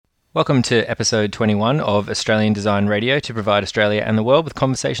Welcome to episode 21 of Australian Design Radio to provide Australia and the world with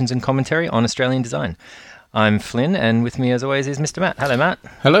conversations and commentary on Australian design. I'm Flynn, and with me as always is Mr. Matt. Hello, Matt.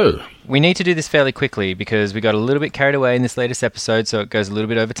 Hello. We need to do this fairly quickly because we got a little bit carried away in this latest episode, so it goes a little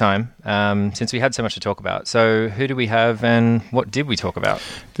bit over time since we had so much to talk about. So who do we have and what did we talk about?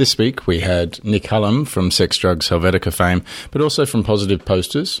 This week we had Nick Hallam from Sex Drugs Helvetica fame, but also from Positive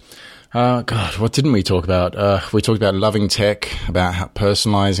Posters. God, what didn't we talk about? We talked about loving tech, about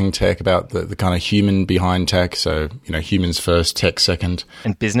personalizing tech, about the kind of human behind tech. So, humans first, tech second.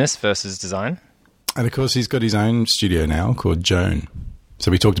 And business versus design. And of course, he's got his own studio now called Joan.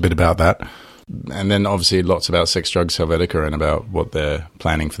 So we talked a bit about that. And then obviously lots about Sex Drugs Helvetica and about what they're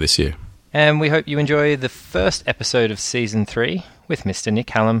planning for this year. And we hope you enjoy the first episode of Season 3 with Mr. Nick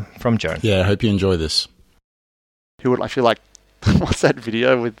Hallam from Joan. Yeah, I hope you enjoy this. I feel like, what's that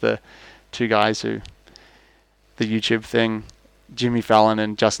video with the two guys the YouTube thing, Jimmy Fallon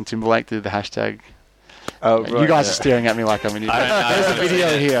and Justin Timberlake did the hashtag. Oh, right, you guys are staring at me like I'm an idiot. There's a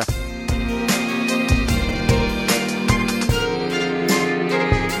video here.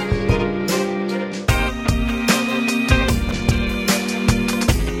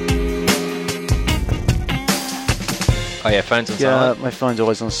 Oh yeah, phone's on silent. Yeah, my phone's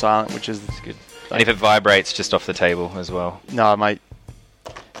always on silent, which is good. And if it vibrates, just off the table as well. No, my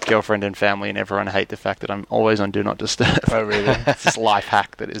girlfriend and family and everyone hate the fact that I'm always on Do Not Disturb. Oh, really? It's this life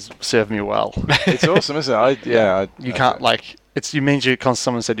hack that has served me well. It's awesome, isn't it? You can't, like,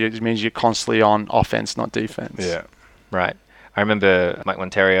 someone said it means you're constantly on offense, not defense. Yeah. Right. I remember Mike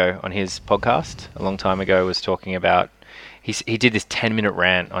Monterio on his podcast a long time ago was talking about, he did this 10-minute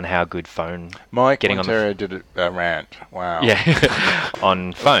rant on how good phone... Mike Monterio did a rant. Wow. Yeah.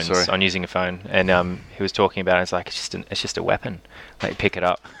 On phones, Sorry. on using a phone. And he was talking about it's like, it's just a weapon. Like, pick it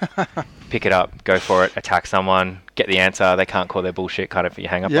up, go for it, attack someone, get the answer. They can't call their bullshit, kind of, you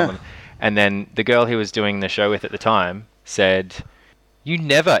hang up on them. And then the girl he was doing the show with at the time said, "You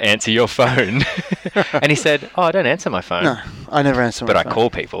never answer your phone." And he said, "Oh, I don't answer my phone." No, I never answer my phone. But I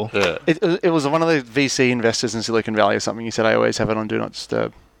call people. Yeah. It was one of the VC investors in Silicon Valley or something. He said, I always have it on Do Not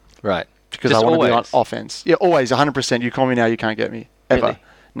Disturb. Right. Because Just I want to be on always? offense. Yeah, always, 100%. You call me now, you can't get me. Ever. Really?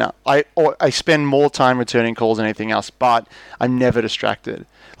 No. I spend more time returning calls than anything else, but I'm never distracted.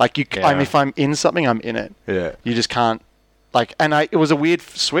 Like, if I'm in something, I'm in it. Yeah. You just can't, it was a weird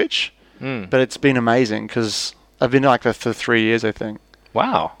switch, but it's been amazing because I've been like that for 3 years, I think.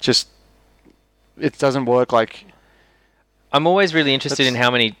 Wow. Just, it doesn't work like... I'm always really interested in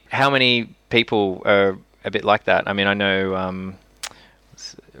how many people are a bit like that. I mean, I know...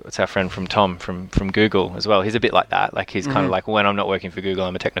 what's our friend from Tom from Google as well? He's a bit like that. Like, he's kind of like, when I'm not working for Google,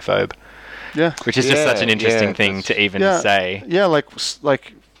 I'm a technophobe. Yeah. Which is just such an interesting thing to even say. Yeah, like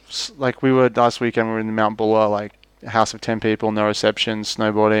we were last weekend, we were in Mount Buller, like a house of 10 people, no reception,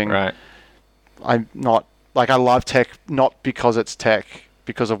 snowboarding. Right. I'm not... I love tech, not because it's tech,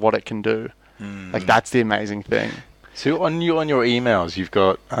 because of what it can do. Like, that's the amazing thing. So on your emails, you've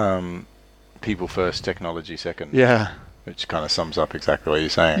got people first, technology second. Yeah. Which kind of sums up exactly what you're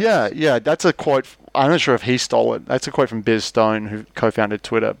saying. Yeah. That's a quote. I'm not sure if he stole it. That's a quote from Biz Stone, who co-founded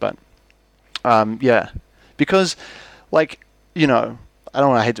Twitter. But, because, I don't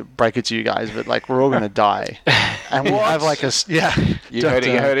want to hate to break it to you guys, but, we're all going to die. And we have, You heard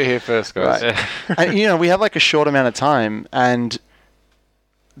it here first, guys. Right. And, we have, a short amount of time, and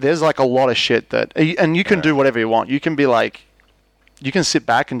there's, a lot of shit that... And you can do whatever you want. You can be, you can sit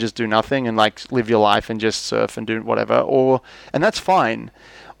back and just do nothing and, live your life and just surf and do whatever, and that's fine.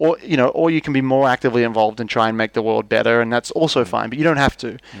 Or you can be more actively involved and try and make the world better, and that's also fine, but you don't have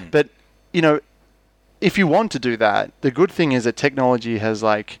to. But, if you want to do that, the good thing is that technology has,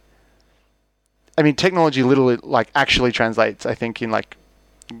 technology literally, actually translates, I think, in,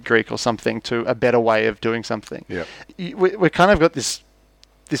 Greek or something to a better way of doing something. Yeah. We kind of got this,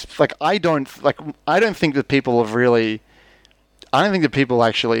 I don't think that people have really... I don't think that people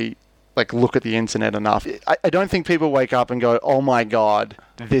actually look at the internet enough. I don't think people wake up and go, "Oh my God,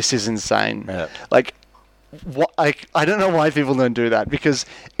 this is insane." Yeah. What? I don't know why people don't do that, because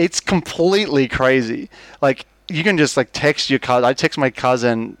it's completely crazy. You can just text your cousin. I text my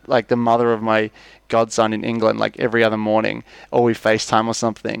cousin, the mother of my godson in England, every other morning, or we FaceTime or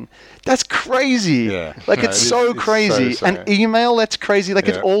something. That's crazy. Yeah. It's so crazy. So And email, that's crazy.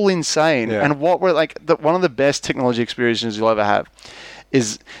 It's all insane. Yeah. And what we're one of the best technology experiences you'll ever have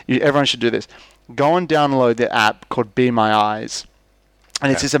is, everyone should do this. Go and download the app called Be My Eyes.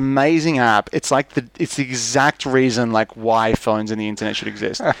 And it's this amazing app. It's it's the exact reason why phones and the internet should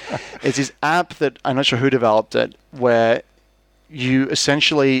exist. It's this app that, I'm not sure who developed it, where you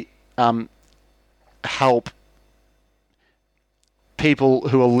essentially help people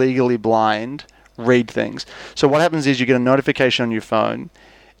who are legally blind read things. So what happens is you get a notification on your phone,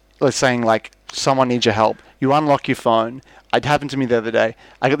 let's saying like someone needs your help. You unlock your phone. It happened to me the other day.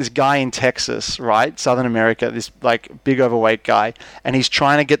 I got this guy in Texas, right, Southern America, this like big overweight guy, and he's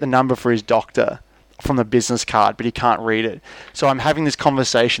trying to get the number for his doctor from the business card, but he can't read it. So I'm having this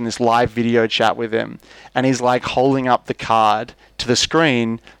conversation, this live video chat with him, and he's like holding up the card to the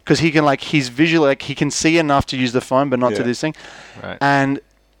screen because he can like, he's visually, like he can see enough to use the phone, but not to this thing. Right. And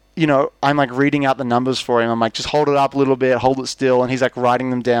you know, I'm like reading out the numbers for him. I'm like, just hold it up a little bit, hold it still, and he's like writing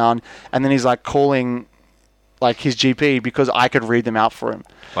them down, and then he's like calling like his GP because I could read them out for him.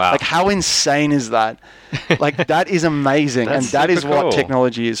 Wow. Like how insane is that? Like that is amazing. And that is cool. what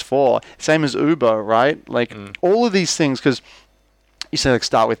technology is for. Same as Uber, right? Like all of these things, because you say like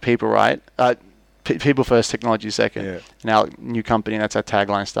start with people, right? People first, technology second. Yeah. And our new company, that's our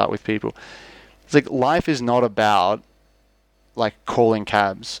tagline, start with people. It's like life is not about like calling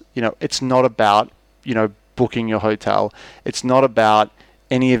cabs. You know, it's not about, you know, booking your hotel. It's not about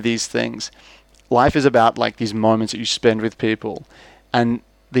any of these things. Life is about like these moments that you spend with people and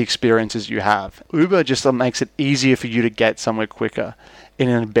the experiences you have. Uber just makes it easier for you to get somewhere quicker in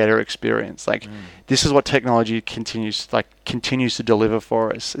a better experience. Like this is what technology continues to deliver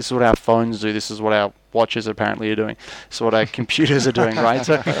for us. This is what our phones do. This is what our watches apparently are doing. This is what our computers are doing, right?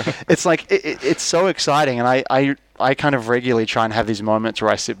 So it's like it's so exciting, and I kind of regularly try and have these moments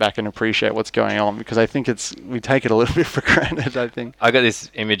where I sit back and appreciate what's going on, because I think we take it a little bit for granted, I think. I got this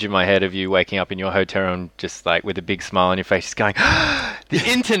image in my head of you waking up in your hotel room just like with a big smile on your face, just going, the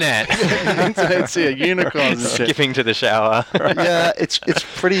internet! The internet's here, unicorns and shit. Skipping to the shower. Yeah, it's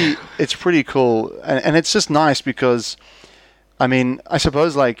pretty cool. And it's just nice because, I mean, I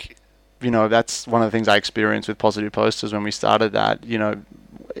suppose like, you know, that's one of the things I experienced with Positive Posters when we started that. You know,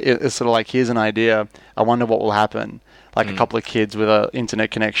 it's sort of like, here's an idea. I wonder what will happen. Like a couple of kids with an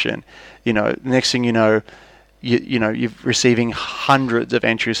internet connection. You know, next thing you know, you're receiving hundreds of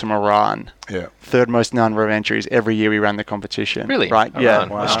entries from Iran. Yeah. Third most number of entries every year we ran the competition. Really? Right? Iran? Yeah.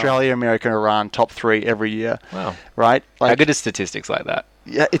 Wow. Australia, America, Iran, top 3 every year. Wow. Right? Like, How good are statistics like that?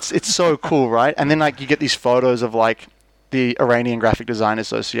 yeah, it's so cool, right? And then like you get these photos of like the Iranian Graphic Design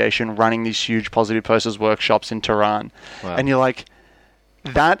Association running these huge Positive Posters workshops in Tehran. Wow. And you're like,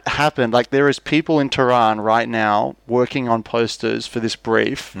 that happened. Like there is people in Tehran right now working on posters for this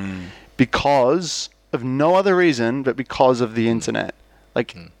brief because of no other reason but because of the internet.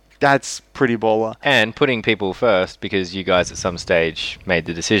 Like that's pretty baller. And putting people first because you guys at some stage made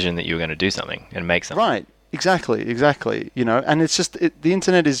the decision that you were going to do something and make something. Right. Exactly. You know, and it's just the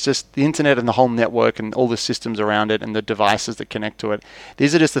internet is just the internet and the whole network and all the systems around it and the devices that connect to it.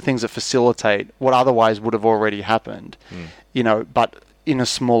 These are just the things that facilitate what otherwise would have already happened. You know, but in a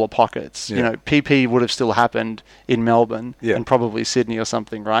smaller pockets. Yeah. You know, PP would have still happened in Melbourne Yeah. and probably Sydney or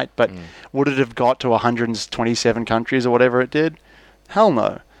something, right? But would it have got to 127 countries or whatever it did? Hell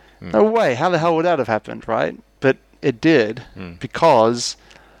no. No way. How the hell would that have happened, right? But it did because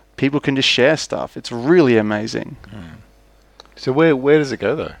people can just share stuff. It's really amazing. So where does it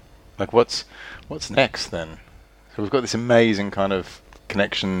go though? Like what's next then? So we've got this amazing kind of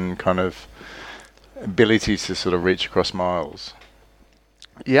connection, kind of ability to sort of reach across miles.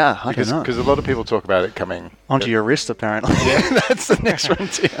 Yeah, I don't know. Because a lot of people talk about it coming Onto your wrist, apparently. That's the next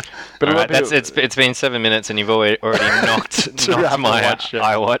frontier. But a All lot right, of people, it's been 7 minutes and you've already knocked Apple my Watch, yeah.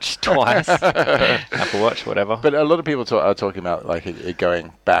 iWatch twice. Apple Watch, whatever. but a lot of people are talking about like it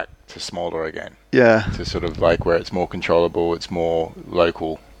going back to smaller again, Yeah. to sort of like where it's more controllable, it's more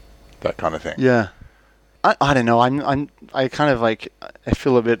local, that kind of thing. Yeah. I don't know. I kind of like, I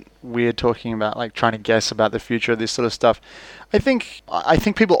feel a bit weird talking about like trying to guess about the future of this sort of stuff. I think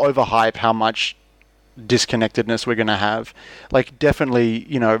people overhype how much disconnectedness we're going to have. Like definitely,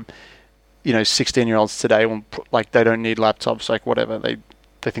 you know, 16-year-olds today like they don't need laptops, like whatever. They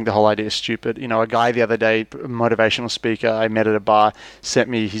think the whole idea is stupid. You know, a guy the other day, a motivational speaker I met at a bar, sent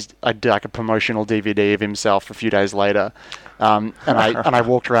me I did like a promotional DVD of himself a few days later. And I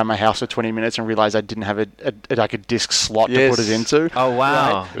walked around my house for 20 minutes and realized I didn't have a disc slot to put it into. Oh,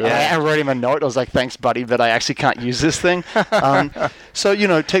 wow. Right? Yeah. I wrote him a note. I was like, thanks, buddy, but I actually can't use this thing. So, you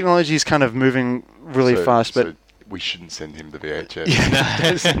know, technology is kind of moving really fast, but So we shouldn't send him the VHS.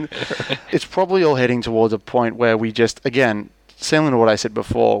 yeah, it's probably all heading towards a point where we just, again, similar to what I said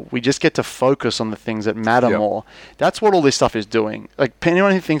before, we just get to focus on the things that matter more. That's what all this stuff is doing. Like,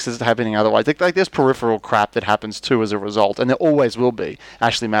 anyone who thinks it's happening otherwise, like there's peripheral crap that happens too as a result, and there always will be.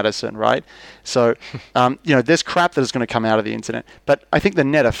 Ashley Madison, right? So, you know, there's crap that is going to come out of the internet. But I think the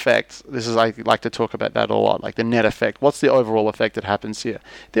net effect, I like to talk about that a lot, like the net effect. What's the overall effect that happens here?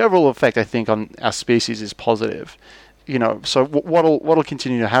 The overall effect, I think, on our species is positive. so what'll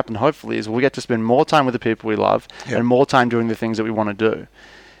continue to happen, hopefully, is we'll get to spend more time with the people we love and more time doing the things that we want to do.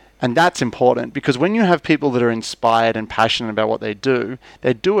 And that's important, because when you have people that are inspired and passionate about what they do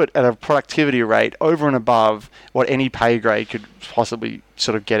it at a productivity rate over and above what any pay grade could possibly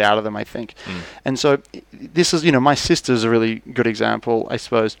sort of get out of them, I think. And so this is, my sister's a really good example, I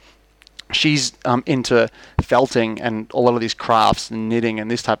suppose. She's into felting and a lot of these crafts and knitting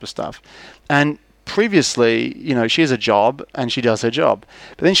and this type of stuff. And previously, she has a job and she does her job.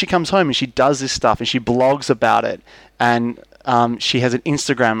 But then she comes home and she does this stuff and she blogs about it. And she has an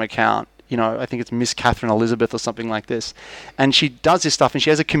Instagram account, I think it's Miss Catherine Elizabeth or something like this. And she does this stuff and she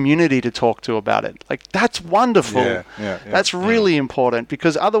has a community to talk to about it. Like, that's wonderful. Yeah. That's really important,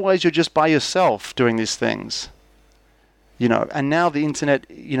 because otherwise you're just by yourself doing these things. And now the internet,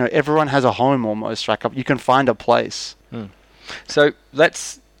 everyone has a home almost, right? You can find a place. So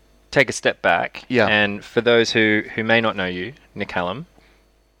let's take a step back. Yeah. And for those who may not know you, Nick Hallam,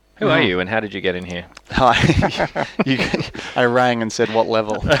 who are you and how did you get in here? Hi. I rang and said, what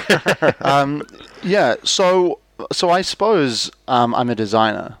level? So I suppose I'm a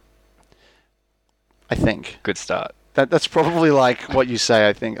designer, I think. Good start. That's probably like what you say,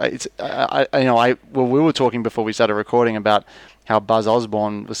 I think. We were talking before we started recording about how Buzz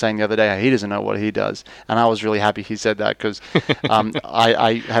Osborne was saying the other day how he doesn't know what he does. And I was really happy he said that, because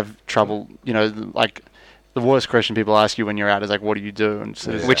I have trouble, like, the worst question people ask you when you're out is like, what do you do? And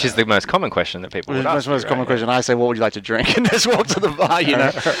so, which is the most common question that people would ask. Most common question. I say, what would you like to drink? And just walk to the bar,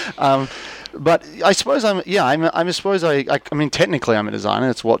 But I suppose I mean, technically I'm a designer.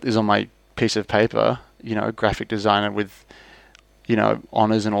 It's what is on my piece of paper, graphic designer with,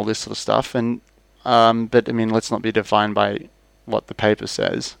 honors and all this sort of stuff. And, but I mean, let's not be defined by what the paper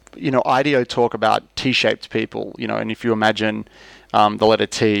says. IDEO talk about T-shaped people, and if you imagine the letter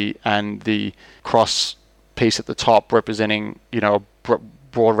T and the cross piece at the top representing, a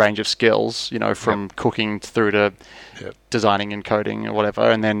broad range of skills, from cooking through to designing and coding or whatever,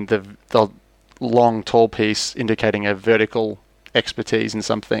 and then the long, tall piece indicating a vertical expertise in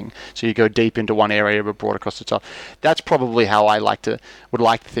something. So you go deep into one area but broad across the top. That's probably how I would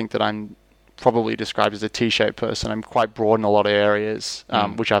like to think that I'm probably described as a T-shaped person. I'm quite broad in a lot of areas,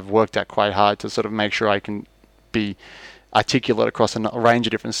 which I've worked at quite hard to sort of make sure I can be articulate across a range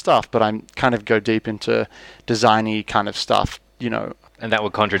of different stuff, but I'm kind of go deep into designy kind of stuff, And that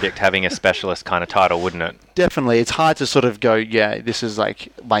would contradict having a specialist kind of title, wouldn't it? Definitely. It's hard to sort of go, this is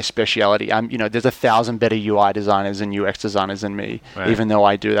like my speciality. There's 1,000 better UI designers and UX designers than me, even though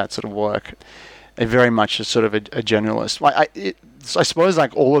I do that sort of work. I very much is sort of a generalist. I suppose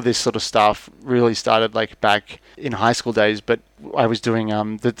like all of this sort of stuff really started like back in high school days, but I was doing,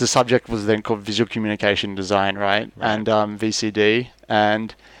 the subject was then called visual communication design, right? And VCD.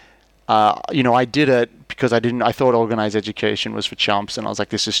 And, I did it because I thought organized education was for chumps, and I was like,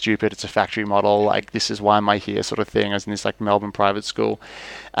 this is stupid, it's a factory model, like, this is why am I here sort of thing. I was in this like Melbourne private school.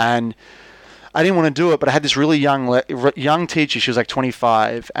 And I didn't want to do it, but I had this really young teacher. She was like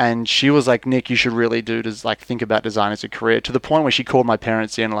 25, and she was like, Nick, you should really think about design as a career, to the point where she called my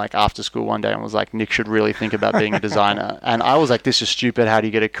parents in like after school one day and was like, Nick should really think about being a designer. And I was like, this is stupid. How do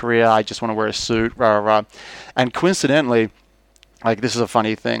you get a career? I just want to wear a suit, rah, rah, rah. And coincidentally, like, this is a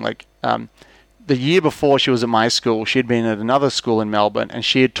funny thing, like, the year before she was at my school, she'd been at another school in Melbourne, and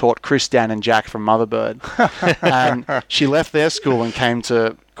she had taught Chris, Dan, and Jack from Motherbird. And she left their school and came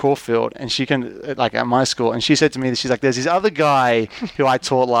to Caulfield, and at my school, and she said to me, she's like, there's this other guy who I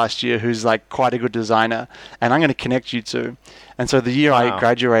taught last year who's like quite a good designer, and I'm going to connect you to. And so the year I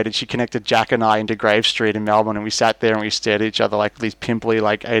graduated, she connected Jack and I into Grave Street in Melbourne, and we sat there and we stared at each other like these pimply,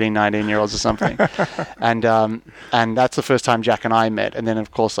 like 18, 19-year-olds or something. And that's the first time Jack and I met. And then, of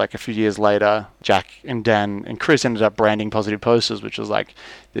course, like a few years later, Jack and Dan and Chris ended up branding Positive Posters, which was like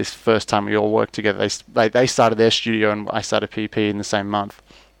this first time we all worked together. They started their studio, and I started PP in the same month.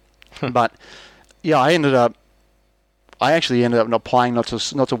 But yeah, I actually ended up applying not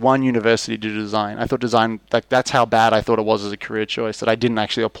to one university to do design. I thought design, like, that's how bad I thought it was as a career choice, that I didn't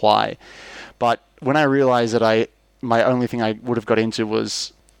actually apply. But when I realized that my only thing I would have got into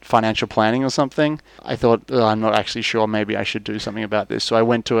was financial planning or something, I thought, I'm not actually sure, maybe I should do something about this. So I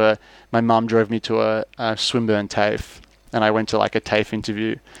went to my mum drove me to a Swinburne TAFE, and I went to like a TAFE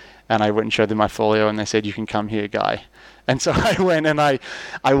interview, and I went and showed them my folio, and they said, you can come here, Guy. And so I went to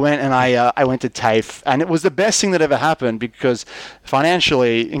TAFE, and it was the best thing that ever happened, because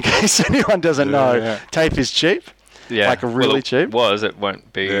financially, in case anyone doesn't know, TAFE is cheap. like really cheap. It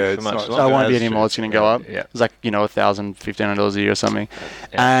won't be Yeah, for it's much not- longer. It won't be that's anymore. true. It's going to go up. Yeah. It's like, $1,000, $1,500 a year or something.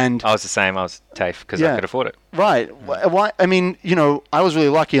 Yeah. And I was the same. I was TAFE because Yeah. I could afford it. right. Why? I mean, I was really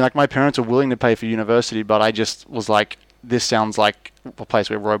lucky. Like my parents were willing to pay for university, but I just was like, this sounds like a place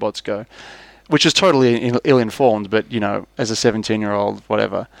where robots go, which is totally ill-informed. But as a 17-year-old,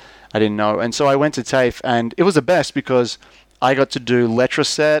 whatever, I didn't know. And so I went to TAFE, and it was the best because I got to do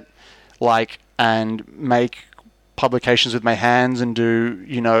Letraset, and make publications with my hands and do,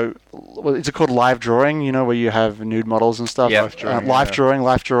 is it called live drawing, where you have nude models and stuff? Yeah. Live drawing,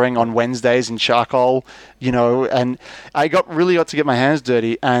 Live drawing on Wednesdays in charcoal, and I really got to get my hands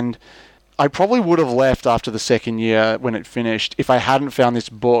dirty, and I probably would have left after the second year when it finished if I hadn't found this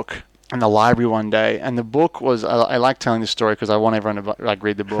book in the library one day. And the book was, I like telling this story because I want everyone to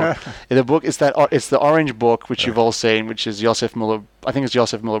read the book. The book is it's the orange book, which you've all seen, which is Josef Muller. I think it's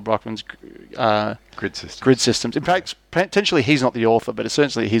Josef Muller-Brockmann's Grid system. Grid Systems. In fact, potentially he's not the author, but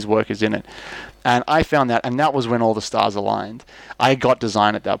essentially his work is in it. And I found that, and that was when all the stars aligned. I got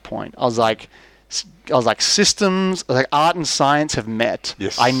design at that point. I was like, systems, like art and science have met.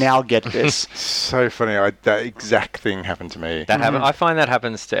 Yes. I now get this. So funny. That exact thing happened to me. I find that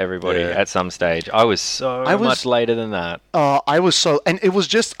happens to everybody at some stage. I was much later than that. I was so, and it was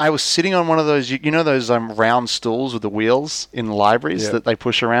just, I was sitting on one of those, those round stools with the wheels in libraries that they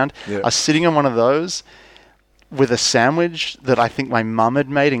push around. Yeah. I was sitting on one of those with a sandwich that I think my mum had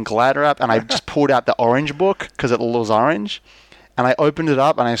made in Glad Wrap, and I just pulled out the orange book because it was orange. And I opened it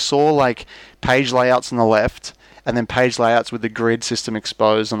up and I saw page layouts on the left and then page layouts with the grid system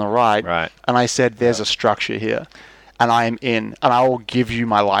exposed on the right. Right. And I said, there's a structure here and I am in and I will give you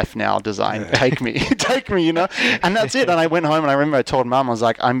my life now design. Take me, And that's it. And I went home and I remember I told Mum, I was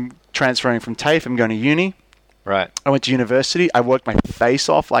like, I'm transferring from TAFE. I'm going to uni. Right. I went to university. I worked my face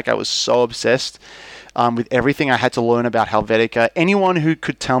off. I was so obsessed with everything I had to learn about Helvetica. Anyone who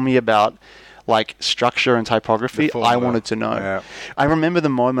could tell me about structure and typography, I wanted to know. Yeah. I remember the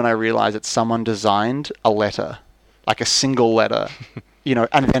moment I realized that someone designed a letter, a single letter,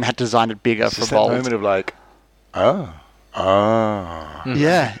 and then had designed it bigger for Just that bold. moment of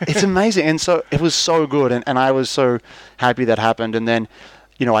Yeah, it's amazing. And so it was so good. And I was so happy that happened. And then,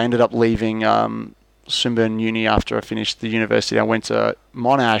 I ended up leaving Swinburne Uni after I finished the university. I went to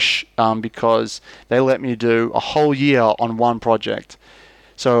Monash because they let me do a whole year on one project.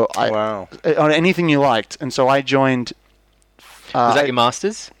 So Wow. on anything you liked. And so I joined... Was that your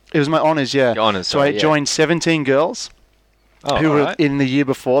masters? It was my honours, yeah. Your honours, so sorry, I joined 17 girls who were in the year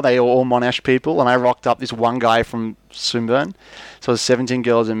before. They were all Monash people, and I rocked up this one guy from Swinburne. So it was 17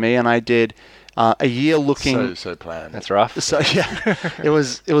 girls and me, and I did a year looking... So planned. That's rough. So yeah, it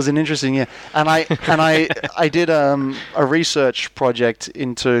was an interesting year, and I did a research project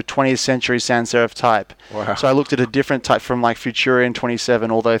into 20th century sans serif type. Wow. So I looked at a different type from Futurian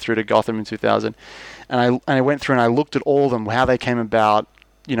 27 all the way through to Gotham in 2000, and I went through and I looked at all of them, how they came about.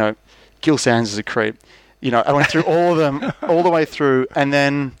 Gil Sans is a creep. I went through all of them all the way through, and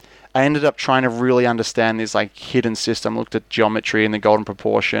then I ended up trying to really understand this hidden system. Looked at geometry and the golden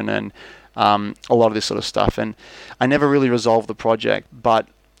proportion and a lot of this sort of stuff, and I never really resolved the project. But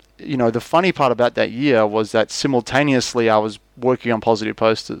the funny part about that year was that simultaneously I was working on Positive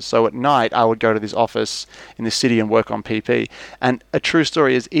Posters. So at night I would go to this office in the city and work on PP. And a true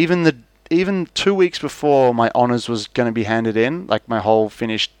story is even 2 weeks before my honours was going to be handed in, my whole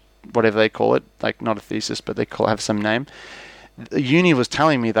finished, whatever they call it, not a thesis, but they have some name. The uni was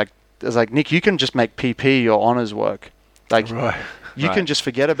telling me it was Nick, you can just make PP your honours work. Right. You can just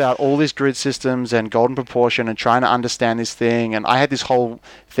forget about all these grid systems and golden proportion and trying to understand this thing. And I had this whole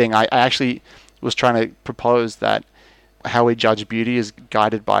thing. I actually was trying to propose that how we judge beauty is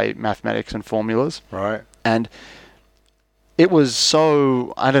guided by mathematics and formulas. Right. And it was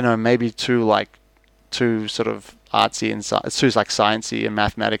so, I don't know, maybe too sort of artsy and too sciencey and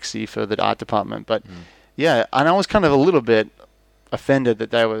mathematicsy for the art department. But yeah, and I was kind of a little bit offended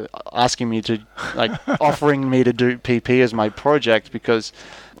that they were asking me to offering me to do PP as my project, because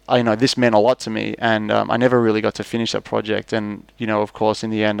this meant a lot to me, and I never really got to finish that project. And of course in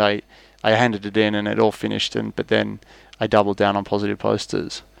the end I handed it in and it all finished, but then I doubled down on Positive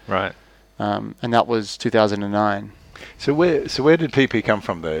Posters, Right. and that was 2009. So where did PP come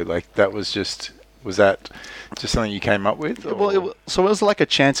from though? Was that just something you came up with? Or? Well, it was like a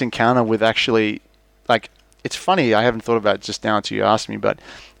chance encounter with actually, it's funny, I haven't thought about it just now until you asked me, but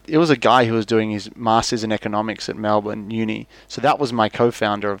it was a guy who was doing his Masters in Economics at Melbourne Uni. So that was my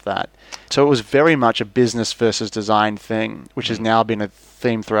co-founder of that. So it was very much a business versus design thing, which has now been a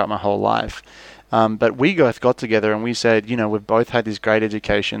theme throughout my whole life. But we both got together and we said, we've both had these great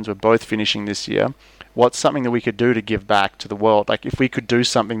educations. We're both finishing this year. what's something that we could do to give back to the world? Like, if we could do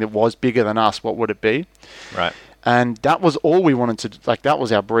something that was bigger than us, what would it be? Right. And that was all we wanted to do. Like, that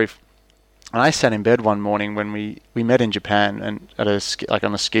was our brief. And I sat in bed one morning when we met in Japan and at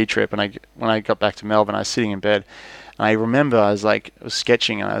on a ski trip. And when I got back to Melbourne, I was sitting in bed, and I remember I was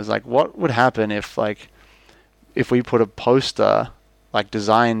sketching, and I was like, what would happen if we put a poster, like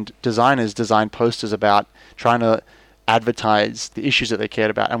designers designed posters about trying to advertise the issues that they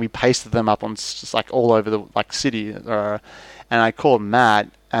cared about, and we pasted them up on just like all over the city. And I called Matt,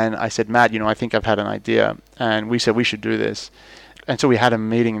 and I said, Matt, I think I've had an idea, and we said we should do this. And so we had a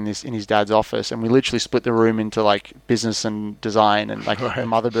meeting in his dad's office, and we literally split the room into like business and design, and like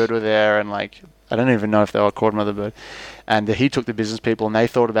Motherbird were there, and like I don't even know if they were called Motherbird. And he took the business people, and they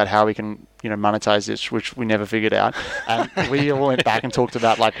thought about how we can, monetize this, which we never figured out. And we all went back and talked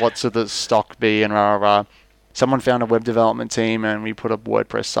about like what should the stock be and rah, rah, rah. Someone found a web development team, and we put a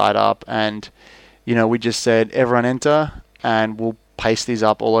WordPress site up, and we just said everyone enter, and we'll paste these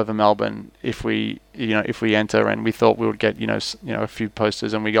up all over Melbourne if we enter. And we thought we would get a few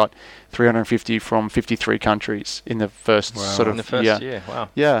posters, and we got 350 from 53 countries in the first year. Wow.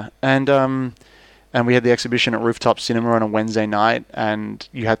 Yeah, and we had the exhibition at Rooftop Cinema on a Wednesday night, and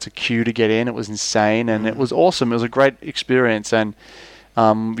you had to queue to get in. It was insane, and it was awesome. It was a great experience, and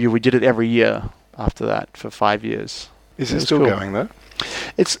we did it every year after that for 5 years. Is it still going though?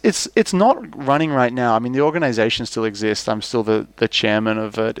 It's not running right now. I mean, the organization still exists. I'm still the chairman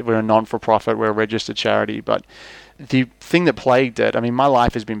of it. We're a non-for-profit. We're a registered charity. But the thing that plagued it, I mean, my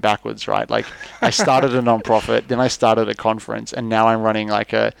life has been backwards, right? Like, I started a non-profit, then I started a conference, and now I'm running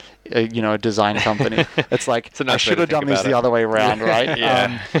like a design company. It's like, I should have done this the other way around, right?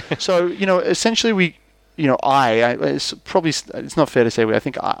 Yeah. So, essentially it's not fair to say I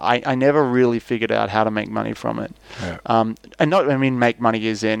think I never really figured out how to make money from it. Yeah. Make money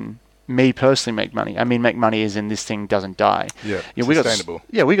as in me personally make money. I mean, make money as in this thing doesn't die. Yeah, sustainable.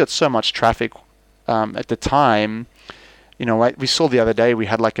 We got so much traffic at the time. We saw the other day we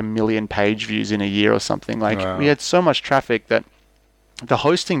had like 1 million page views in a year or something. Like, wow. We had so much traffic that the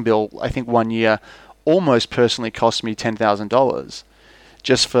hosting bill, I think 1 year, almost personally cost me $10,000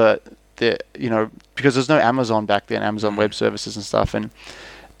 just for because there's no Amazon back then, Amazon Web Services and stuff, and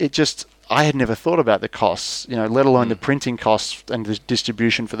I had never thought about the costs, let alone the printing costs and the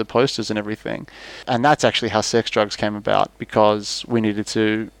distribution for the posters and everything. And that's actually how Sex Drugs came about, because we needed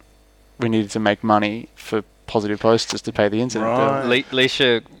to make money for Positive Posters to pay the internet bill.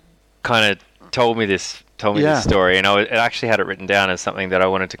 Leisha kind of told me this story, and I actually had it written down as something that I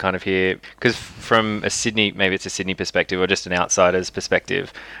wanted to kind of hear, because from maybe it's a Sydney perspective or just an outsider's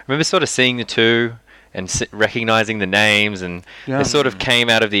perspective, I remember sort of seeing the two and recognizing the names, and they sort of came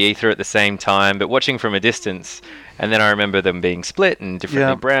out of the ether at the same time, but watching from a distance. And then I remember them being split and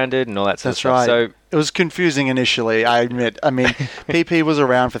differently branded and all that sort of stuff. Right. So it was confusing initially, I admit. I mean, PP was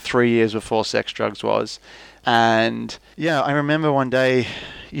around for 3 years before Sex Drugs was. And I remember one day,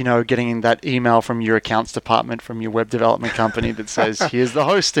 getting that email from your accounts department from your web development company that says, here's the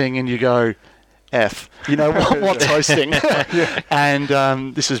hosting, and you go, F. What's hosting?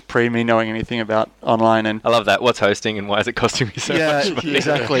 And this is pre me knowing anything about online. And I love that. What's hosting, and why is it costing me so much money?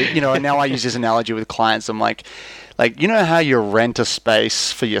 Exactly. And now I use this analogy with clients. I'm like, how you rent a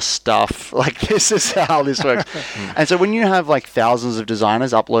space for your stuff? Like, this is how this works. And so when you have like thousands of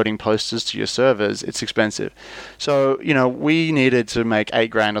designers uploading posters to your servers, it's expensive. So, we needed to make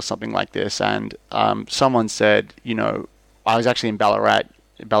 $8,000 or something like this. And someone said, I was actually in Ballarat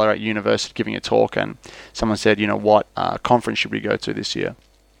University giving a talk, and someone said, what conference should we go to this year?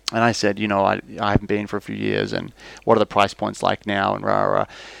 And I said, I haven't been for a few years, and what are the price points like now, and rah, rah.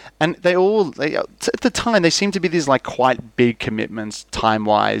 And they at the time, they seemed to be these like quite big commitments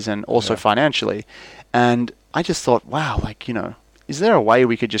time-wise and also financially. And I just thought, wow, is there a way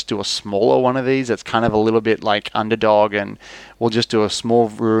we could just do a smaller one of these that's kind of a little bit like underdog, and we'll just do a small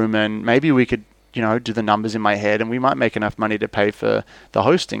room, and maybe we could do the numbers in my head, and we might make enough money to pay for the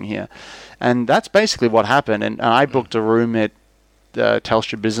hosting here. And that's basically what happened. And I booked a room at the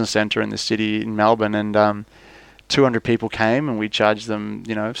Telstra Business Centre in the city in Melbourne, and 200 people came, and we charged them,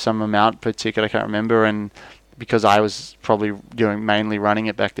 some amount per ticket, I can't remember. And because I was probably mainly running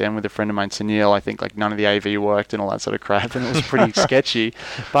it back then with a friend of mine, Sunil, I think like none of the AV worked and all that sort of crap, and it was pretty sketchy.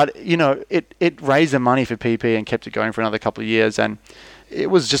 But, it raised the money for PP and kept it going for another couple of years. And it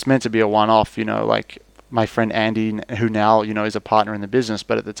was just meant to be a one-off, like my friend Andy, who now, is a partner in the business,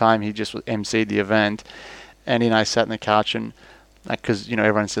 but at the time he just emceed the event. Andy and I sat on the couch and because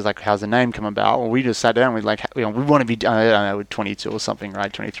everyone says like, how's the name come about? Well, we just sat down. We like, we want to be, I don't know, 22 or something,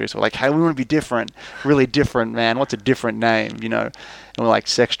 right? 23. So we're like, hey, we want to be different, really different, man. What's a different name? And we're like,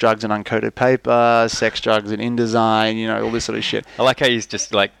 sex, drugs, and uncoated paper, sex, drugs, and InDesign. All this sort of shit. I like how you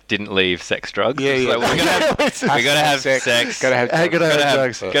just like didn't leave sex, drugs. Yeah, yeah. Like, we gotta have sex. Gotta have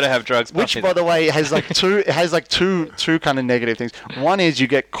drugs. drugs. Gotta have drugs. Which, by the way, has like two kind of negative things. One is you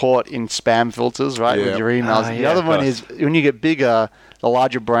get caught in spam filters, right, with your emails. The other one is when you get bigger, the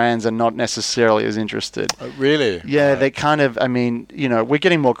larger brands are not necessarily as interested. Really? Yeah, they kind of. I mean, we're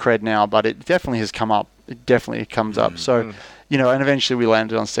getting more cred now, but it definitely has come up. It definitely comes up. So, and eventually we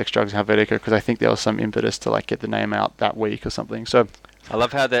landed on Sex, Drugs, and Helvetica because I think there was some impetus to like get the name out that week or something. So, I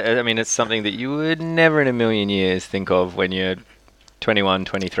love how that. I mean, it's something that you would never in a million years think of when you're 21,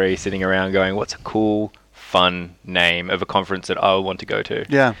 23, sitting around going, "What's a cool, fun name of a conference that I want to go to?"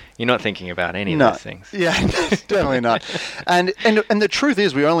 Yeah, you're not thinking about any of those things. Yeah, definitely not. And the truth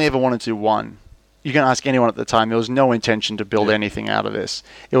is, we only ever wanted to do one. You can ask anyone at the time. There was no intention to build anything out of this.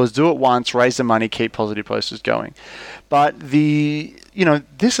 It was do it once, raise the money, keep Positive Posters going. But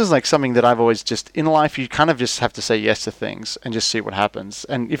this is like something that I've always just, in life, you kind of just have to say yes to things and just see what happens.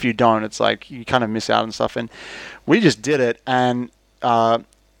 And if you don't, it's like you kind of miss out on stuff. And we just did it, and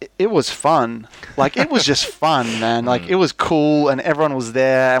it was fun. Like, it was just fun, man. Like, it was cool, and everyone was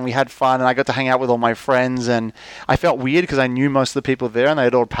there, and we had fun, and I got to hang out with all my friends, and I felt weird because I knew most of the people there, and they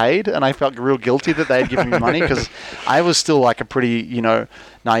had all paid, and I felt real guilty that they had given me money because I was still like a pretty,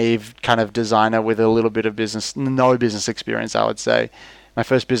 naive kind of designer with a little bit of no business experience, I would say. My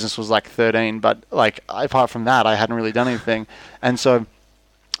first business was like 13, but like apart from that, I hadn't really done anything. And so,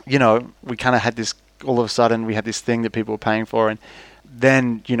 we kind of had this, all of a sudden, we had this thing that people were paying for, and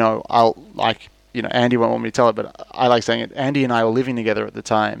then, Andy won't want me to tell it, but I like saying it. Andy and I were living together at the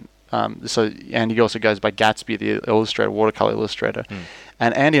time. So Andy also goes by Gatsby, the illustrator, watercolor illustrator.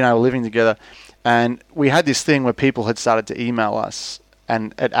 And Andy and I were living together, and we had this thing where people had started to email us,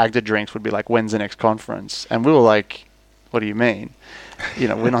 and at Agda Drinks would be like, when's the next conference? And we were like, what do you mean?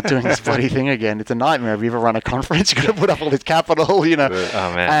 We're not doing this bloody thing again. It's a nightmare. Have you ever run a conference? You've got to put up all this capital, Oh,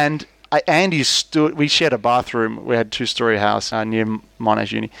 man. And Andy we shared a bathroom. We had a 2-story house near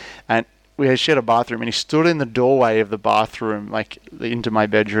Monash Uni, and we had shared a bathroom, and he stood in the doorway of the bathroom, like into my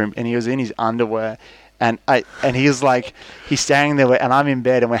bedroom, and he was in his underwear, and he was like, he's standing there, and I'm in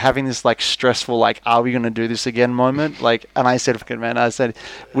bed, and we're having this like stressful, like, are we going to do this again moment? Like, and I said, fucking man, I said,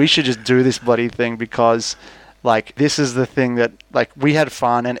 we should just do this bloody thing because, like, this is the thing that, like, we had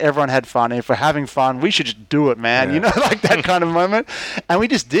fun and everyone had fun. And if we're having fun, we should just do it, man. Yeah. Like that kind of moment. And we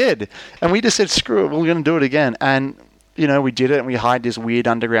just did. And we just said, screw it, we're going to do it again. And, we did it, and we hired this weird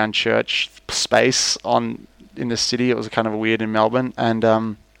underground church space in the city. It was kind of weird in Melbourne. And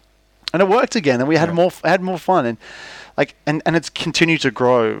it worked again. And we had more fun. And, like, and it's continued to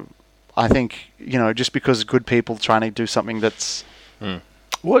grow, I think, just because good people trying to do something that's...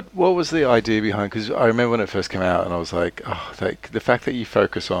 What was the idea behind? Because I remember when it first came out, and I was like, the fact that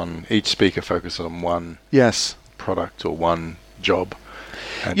each speaker focus on one product or one job.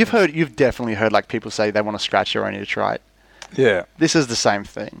 And You've definitely heard like people say they want to scratch their own itch, right? Yeah. This is the same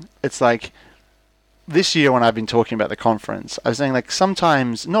thing. It's like this year when I've been talking about the conference, I was saying like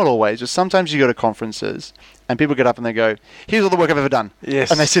sometimes, not always, but sometimes you go to conferences and people get up and they go, "Here's all the work I've ever done." Yes.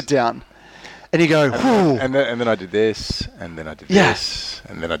 And they sit down. And you go, whew. And then I did this, and then I did this,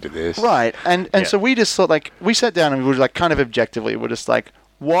 and then I did this. Right. And so we just thought, like, we sat down and we were like, kind of objectively, we're just like,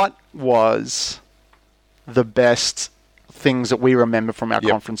 what was the best things that we remember from our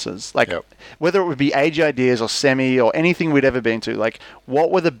conferences? Like, whether it would be Age Ideas or Semi or anything we'd ever been to, like, what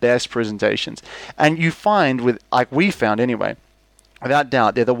were the best presentations? And you find we found anyway, without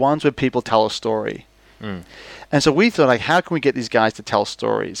doubt, they're the ones where people tell a story. And so we thought, like, how can we get these guys to tell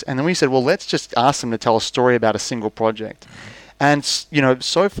stories? And then we said, well, let's just ask them to tell a story about a single project. And,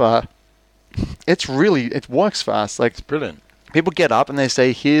 so far, it works for us. Like, it's brilliant. People get up and they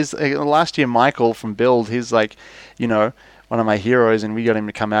say, last year, Michael from Build, he's like, one of my heroes, and we got him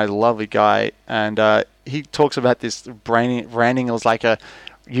to come out. He's a lovely guy. And he talks about this branding. It was like a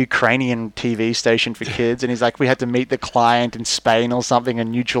Ukrainian TV station for kids, and he's like, we had to meet the client in Spain or something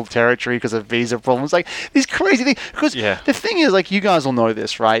in neutral territory because of visa problems. Like, these crazy things. Because the thing is, like, you guys will know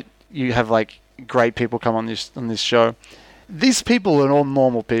this, right? You have like great people come on this show. These people are all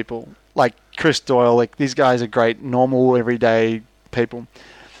normal people, like Chris Doyle. Like, these guys are great, normal, everyday people,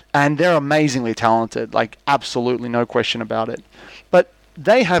 and they're amazingly talented. Like, absolutely no question about it. But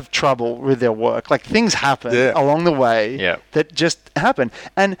they have trouble with their work. Like, things happen along the way that just happen.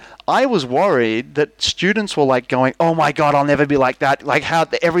 And I was worried that students were like going, oh my God, I'll never be like that. Like, how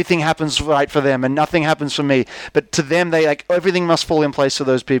everything happens right for them and nothing happens for me. But to them, they like, everything must fall in place for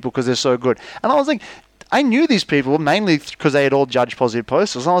those people because they're so good. And I was like, I knew these people mainly because they had all judged positive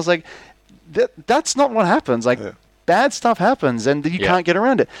posters. And I was like, that's not what happens. Like, bad stuff happens and you can't get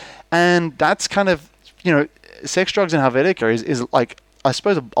around it. And that's kind of, Sex, Drugs, and Helvetica is like, I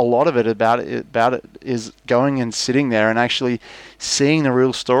suppose a lot of it about it is going and sitting there and actually seeing the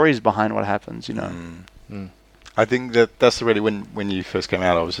real stories behind what happens, I think that's really when you first came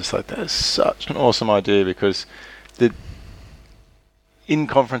out, I was just like, that's such an awesome idea, because in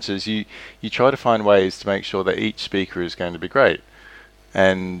conferences you try to find ways to make sure that each speaker is going to be great,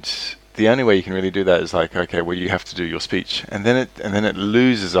 and the only way you can really do that is like, okay, well, you have to do your speech, and then it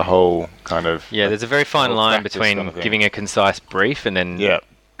loses a whole kind of there's a very fine line between giving a concise brief and then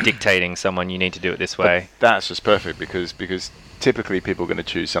dictating someone you need to do it this way. But that's just perfect because typically people are going to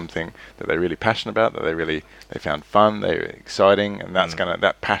choose something that they're really passionate about, that they found fun, they're exciting, and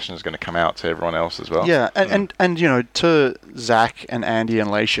that passion is going to come out to everyone else as well. Yeah, and to Zach and Andy and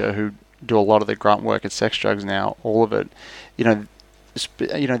Laisha, who do a lot of the grunt work at Sex, Drugs now, all of it,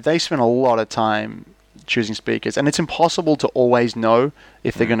 they spend a lot of time choosing speakers, and it's impossible to always know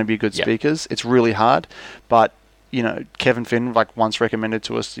if they're going to be good speakers. It's really hard, but Kevin Finn once recommended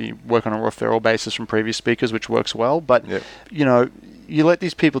to us to work on a referral basis from previous speakers, which works well. But you let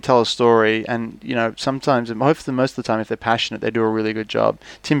these people tell a story, and sometimes, hopefully most of the time, if they're passionate, they do a really good job.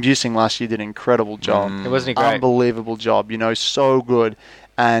 Tim Busing last year did an incredible job. It wasn't great, unbelievable job. So good.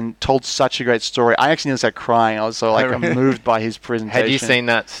 And told such a great story. I actually started crying. I was so I'm moved by his presentation. Had you seen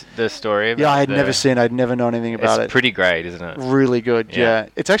the story? Yeah, I had never seen it. I'd never known anything about it. It's pretty great, isn't it? Really good, yeah.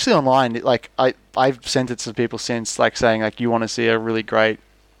 It's actually online. I've sent it to people since, saying, you want to see a really great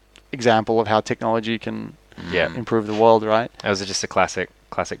example of how technology can improve the world, right? That was just a classic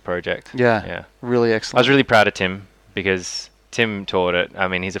project. Yeah. Really excellent. I was really proud of Tim because Tim taught it. I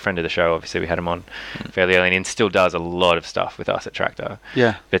mean, he's a friend of the show. Obviously, we had him on fairly early, and still does a lot of stuff with us at Tractor.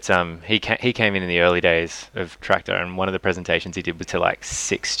 Yeah. But he came in the early days of Tractor, and one of the presentations he did was to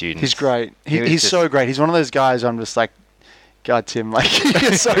 6 students. He's great. He's so great. He's one of those guys. I'm just like, God, Tim,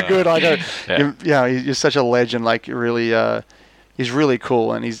 you're so good. I go, you're such a legend. Really, he's really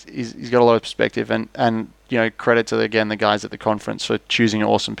cool, and he's got a lot of perspective, and credit to the guys at the conference for choosing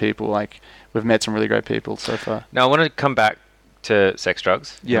awesome people. We've met some really great people so far. Now I want to come back to Sex,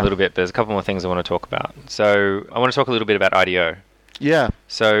 Drugs a little bit. There's a couple more things I want to talk about. So I want to talk a little bit about IDEO. Yeah.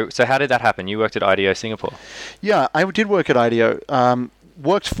 So how did that happen? You worked at IDEO Singapore. Yeah, I did work at IDEO.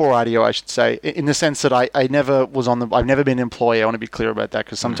 Worked for IDEO, I should say, in the sense that I never was I've never been an employee. I want to be clear about that,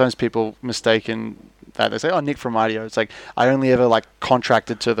 because sometimes people mistaken that. They say, oh, Nick from IDEO. It's I only ever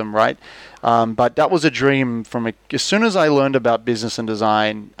contracted to them, right? But that was a dream as soon as I learned about business and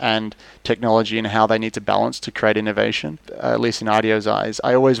design and technology and how they need to balance to create innovation, at least in IDEO's eyes,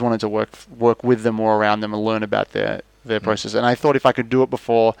 I always wanted to work with them or around them and learn about their process. And I thought if I could do it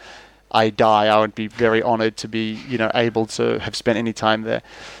before I die, I would be very honored to be, able to have spent any time there.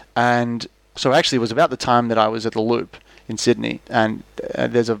 And so actually it was about the time that I was at the Loop in Sydney, and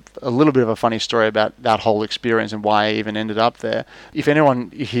there's a little bit of a funny story about that whole experience and why I even ended up there. If anyone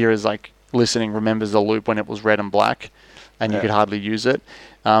here is listening remembers the Loop when it was red and black and you could hardly use it,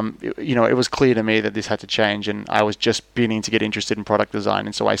 it was clear to me that this had to change, and I was just beginning to get interested in product design,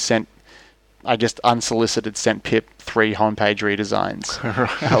 and so I just unsolicited sent Pip 3 homepage redesigns.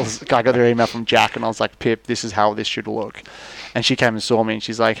 I got their email from Jack, and I was like, Pip, this is how this should look. And she came and saw me, and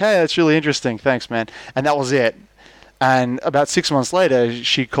she's like, hey, that's really interesting. Thanks, man. And that was it. And about 6 months later,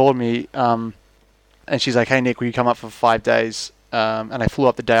 she called me, and she's like, hey, Nick, will you come up for 5 days? And I flew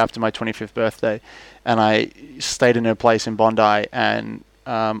up the day after my 25th birthday, and I stayed in her place in Bondi, and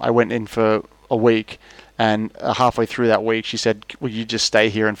I went in for a week. And halfway through that week, she said, will you just stay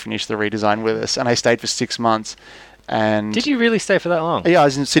here and finish the redesign with us? And I stayed for 6 months. And did you really stay for that long? Yeah, I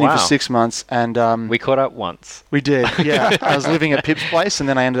was in Sydney for 6 months. And we caught up once. We did, yeah. I was living at Pip's place, and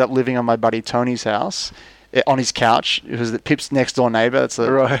then I ended up living on my buddy Tony's house, on his couch. It was Pip's next door neighbor. That's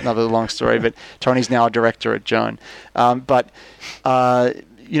another long story. But Tony's now a director at Joan. We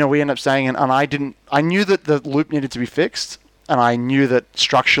ended up staying, and I knew that the Loop needed to be fixed, and I knew that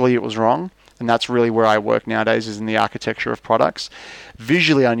structurally it was wrong. And that's really where I work nowadays, is in the architecture of products.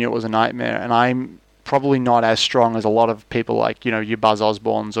 Visually, I knew it was a nightmare, and I'm probably not as strong as a lot of people like, your Buzz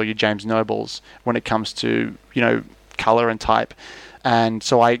Osbornes or your James Nobles when it comes to, color and type. And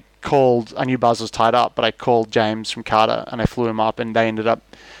so I knew Buzz was tied up, but I called James from Carter, and I flew him up, and they ended up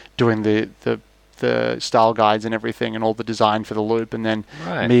doing the the style guides and everything and all the design for the loop, and then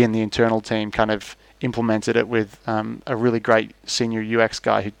me and the internal team kind of implemented it with a really great senior UX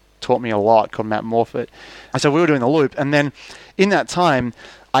guy who taught me a lot, called Matt Morfitt. And so we were doing the loop, and then in that time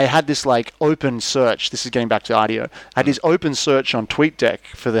I had this like open search. This is getting back to audio. I had this open search on TweetDeck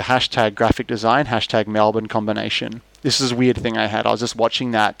for the hashtag graphic design, hashtag Melbourne combination. This is a weird thing I had. I was just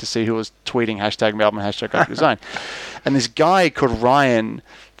watching that to see who was tweeting hashtag Melbourne, hashtag graphic design. And this guy called Ryan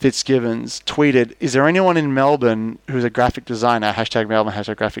Fitzgibbons tweeted, "Is there anyone in Melbourne who's a graphic designer? Hashtag Melbourne,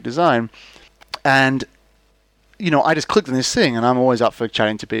 hashtag graphic design." And, you know, I just clicked on this thing, and I'm always up for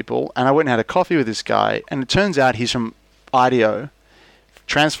chatting to people. And I went and had a coffee with this guy, and it turns out he's from IDEO,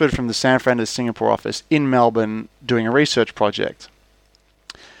 transferred from the San Fran to the Singapore office in Melbourne doing a research project.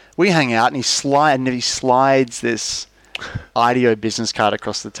 We hang out, and he slides this IDEO business card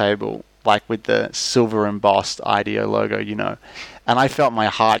across the table, like with the silver embossed IDEO logo, you know. And I felt my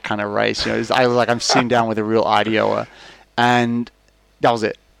heart kind of race. You know, I was like, I'm sitting down with a real IDEOer, and that was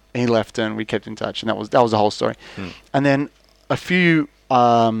it. And he left, and we kept in touch, and that was the whole story. And then a few,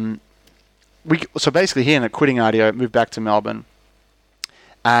 so basically he ended up quitting IDEO, moved back to Melbourne,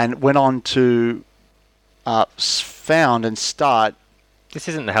 and went on to found and start. This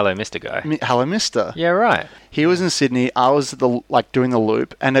isn't the Hello Mister guy. Hello Mister. Yeah, right. He was in Sydney. I was doing the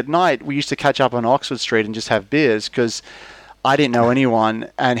loop, and at night we used to catch up on Oxford Street and just have beers because I didn't know anyone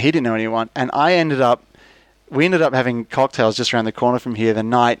and he didn't know anyone, and we ended up having cocktails just around the corner from here the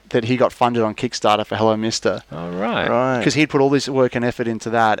night that he got funded on Kickstarter for Hello Mister. Oh, right. Because he'd put all this work and effort into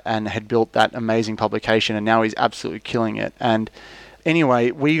that and had built that amazing publication, and now he's absolutely killing it. And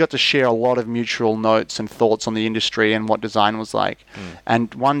anyway, we got to share a lot of mutual notes and thoughts on the industry and what design was like.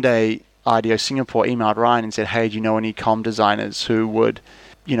 And one day, IDEO Singapore emailed Ryan and said, "Hey, do you know any comm designers who would,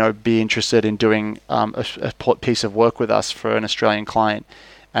 you know, be interested in doing a piece of work with us for an Australian client?"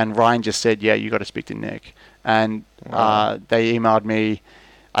 And Ryan just said, "Yeah, you got to speak to Nick." And they emailed me.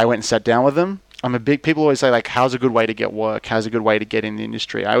 I went and sat down with them. People always say, like, how's a good way to get work? How's a good way to get in the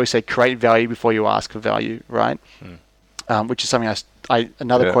industry? I always say, create value before you ask for value, right? Which is something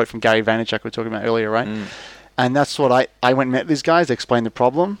another quote from Gary Vaynerchuk we were talking about earlier, right? And that's what I went and met these guys. They explained the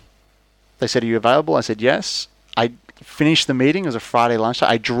problem. They said, "Are you available?" I said, "Yes." I finished the meeting. It was a Friday lunchtime.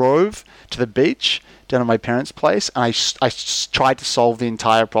 I drove to the beach down at my parents' place, and I tried to solve the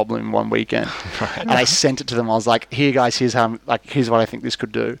entire problem in one weekend. And I sent it to them. I was like, "Here, guys, here's what I think this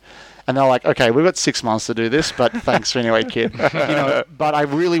could do." And they're like, "Okay, we've got 6 months to do this, but thanks anyway, kid." You know, but I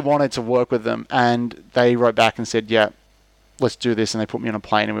really wanted to work with them, and they wrote back and said, "Yeah, let's do this." And they put me on a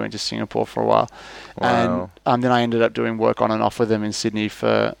plane, and we went to Singapore for a while. Wow. And then I ended up doing work on and off with them in Sydney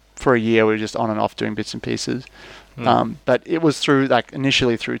for a year. We were just on and off doing bits and pieces. But it was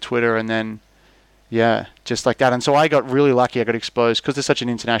initially through Twitter, and then, yeah, just like that. And so I got really lucky. I got exposed because they're such an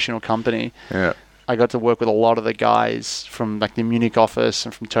international company. Yeah. I got to work with a lot of the guys from like the Munich office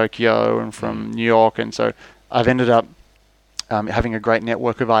and from Tokyo and from New York. And so I've ended up having a great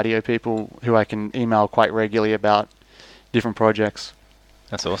network of IDEO people who I can email quite regularly about different projects.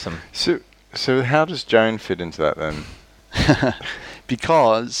 That's awesome. So how does Joan fit into that then?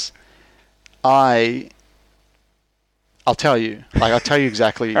 Because I'll tell you. I'll tell you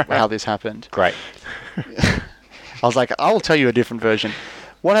exactly how this happened. Great. I was like, I'll tell you a different version.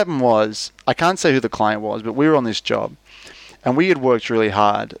 What happened was, I can't say who the client was, but we were on this job, and we had worked really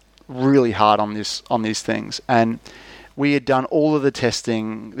hard on these things, and we had done all of the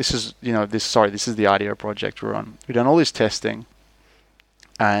testing. This is the IDEO project we're on. We'd done all this testing,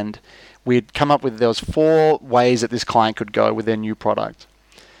 and we had come up with, there was 4 ways that this client could go with their new product.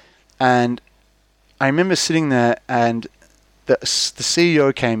 And I remember sitting there, and the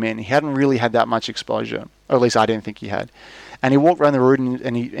CEO came in. He hadn't really had that much exposure, or at least I didn't think he had. And he walked around the room,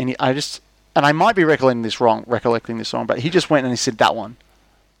 and I might be recollecting this wrong, but he just went and he said, "That one.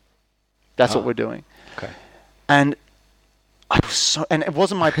 That's what we're doing." Okay. And and it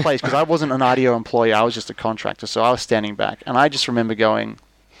wasn't my place because I wasn't an IDEO employee. I was just a contractor, so I was standing back. And I just remember going,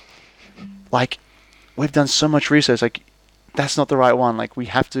 like, we've done so much research. Like, that's not the right one. Like, we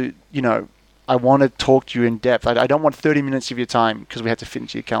have to, I want to talk to you in depth. I don't want 30 minutes of your time because we have to fit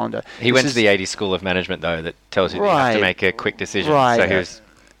into your calendar. He went to the 80s School of Management, though, that tells you that you have to make a quick decision. Right. So he was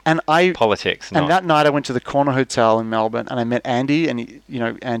politics. And that night I went to the Corner Hotel in Melbourne, and I met Andy, and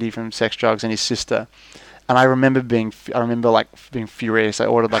Andy from Sex, Drugs, and his sister. And I remember being furious. I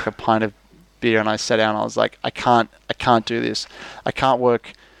ordered like a pint of beer, and I sat down. And I was like, I can't do this. I can't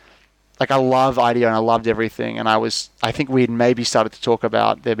work. Like, I love IDEO and I loved everything. And I think we had maybe started to talk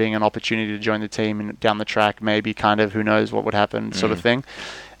about there being an opportunity to join the team and down the track, maybe kind of, who knows what would happen sort of thing.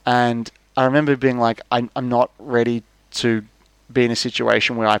 And I remember being like, I'm not ready to be in a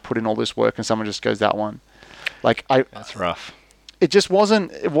situation where I put in all this work and someone just goes that one. Like That's rough. It just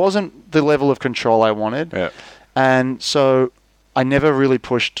wasn't the level of control I wanted. Yeah. And so I never really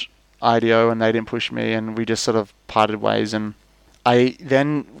pushed IDEO, and they didn't push me, and we just sort of parted ways. And I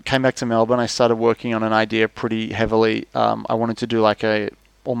then came back to Melbourne. I started working on an idea pretty heavily. I wanted to do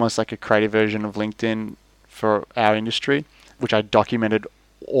almost like a creative version of LinkedIn for our industry, which I documented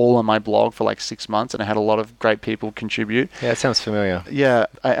all on my blog for like 6 months, and I had a lot of great people contribute. Yeah, it sounds familiar. Yeah,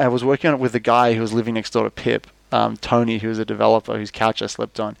 I was working on it with a guy who was living next door to Pip, Tony, who was a developer whose couch I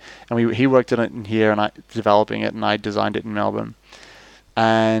slept on. And he worked on it in here, and I developing it, and I designed it in Melbourne.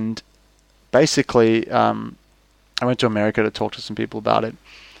 And basically, I went to America to talk to some people about it.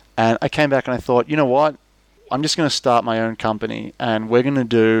 And I came back and I thought, you know what? I'm just going to start my own company, and we're going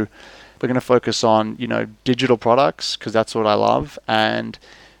to focus on, digital products, because that's what I love. And,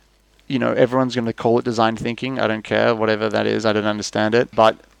 everyone's going to call it design thinking. I don't care, whatever that is. I don't understand it.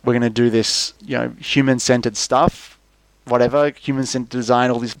 But we're going to do this, human-centered stuff, whatever, human-centered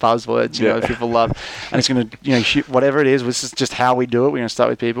design, all these buzzwords, people love. And it's going to, whatever it is, this is just how we do it. We're going to start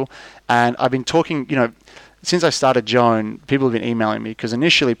with people. And I've been talking, since I started Joan, people have been emailing me, because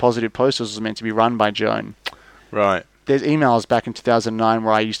initially Positive Posters was meant to be run by Joan. Right. There's emails back in 2009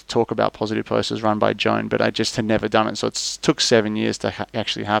 where I used to talk about Positive Posters run by Joan, but I just had never done it. So it took 7 years to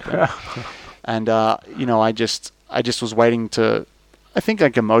actually happen. And, I just was waiting to, I think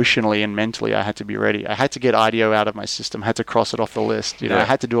like emotionally and mentally I had to be ready. I had to get IDEO out of my system, had to cross it off the list. I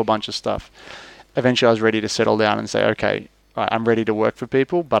had to do a bunch of stuff. Eventually I was ready to settle down and say, okay, I'm ready to work for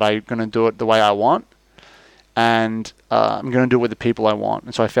people, but I'm going to do it the way I want. And I'm going to do it with the people I want.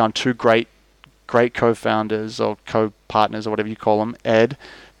 And so I found two great co-founders or co-partners or whatever you call them. Ed,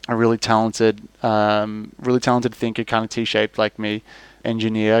 a really talented thinker, kind of T-shaped like me,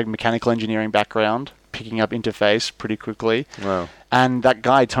 engineer, mechanical engineering background, picking up interface pretty quickly. Wow. And that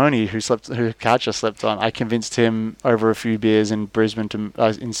guy Tony, who couch I slept on, I convinced him over a few beers in Brisbane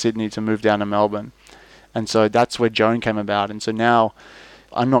in Sydney to move down to Melbourne. And so that's where Joan came about. And so now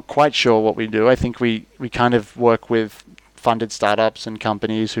I'm not quite sure what we do. I think we kind of work with funded startups and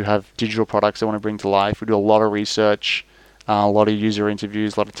companies who have digital products they want to bring to life. We do a lot of research, a lot of user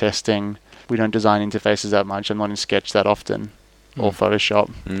interviews, a lot of testing. We don't design interfaces that much. I'm not in Sketch that often or Photoshop.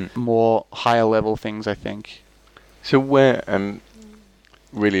 More higher level things, I think. So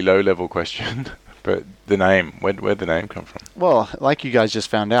really low level question, but the name, where'd the name come from? Well, like you guys just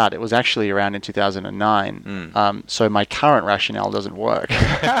found out, it was actually around in 2009. So my current rationale doesn't work.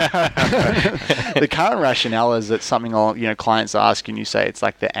 The current rationale is that something clients ask and you say it's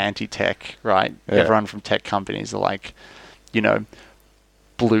like the anti-tech, right? Yeah. Everyone from tech companies are like,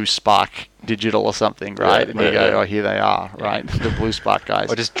 Blue Spark Digital or something, right? And you go, oh, here they are, right? The Blue Spark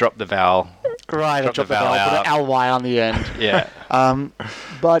guys. Or just drop the vowel. Right, drop the vowel, put an LY on the end. Yeah.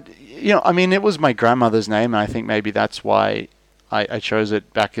 But, it was my grandmother's name, and I think maybe that's why I chose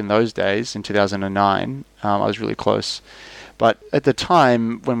it back in those days, in 2009. I was really close. But at the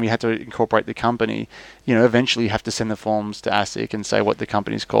time, when we had to incorporate the company, eventually you have to send the forms to ASIC and say what the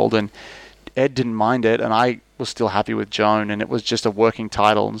company's called. And Ed didn't mind it, and I was still happy with Joan, and it was just a working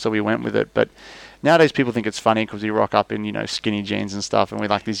title, and so we went with it. But nowadays people think it's funny because we rock up in, skinny jeans and stuff, and we're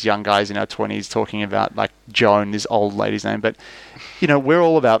like these young guys in our 20s talking about like Joan, this old lady's name. But, we're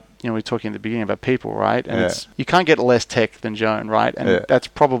all about, we were talking at the beginning about people, right? And you can't get less tech than Joan, right? And that's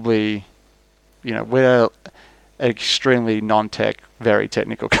probably, we're an extremely non-tech, very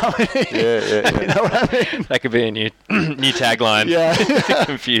technical company. You know what I mean? That could be a new tagline. Yeah. To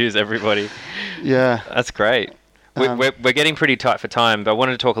confuse everybody. Yeah. That's great. We're getting pretty tight for time, but I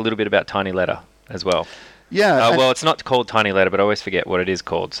wanted to talk a little bit about Tiny Letter as well. Yeah. Well, it's not called Tiny Letter, but I always forget what it is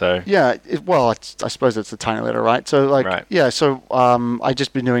called. So yeah. I suppose it's the Tiny Letter, right? So right. Yeah. So I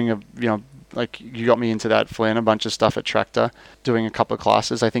just been doing you got me into that, Flynn, a bunch of stuff at Tractor, doing a couple of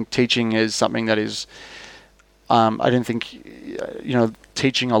classes. I think teaching is something that is. I don't think,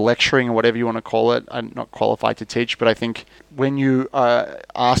 teaching or lecturing or whatever you want to call it, I'm not qualified to teach, but I think when you are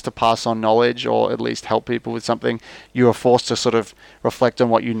asked to pass on knowledge or at least help people with something, you are forced to sort of reflect on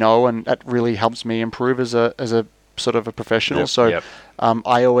what you know, and that really helps me improve as a sort of a professional.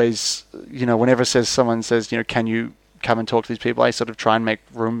 I always, whenever someone says, can you come and talk to these people, I sort of try and make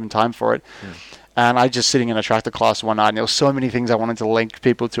room and time for it. And I just sitting in a Tractor class one night, and there were so many things I wanted to link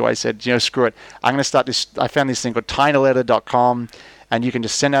people to. I said, screw it. I'm going to start this. I found this thing called tinyletter.com, and you can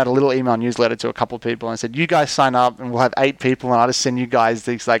just send out a little email newsletter to a couple of people and said, you guys sign up and we'll have 8 people and I'll just send you guys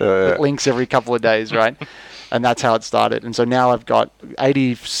these links every couple of days, right? And that's how it started. And so now I've got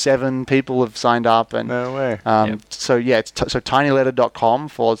 87 people have signed up. And, no way. So yeah, it's so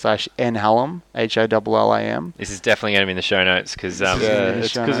tinyletter.com/nhallam, HALLAM. This is definitely going to be in the show notes because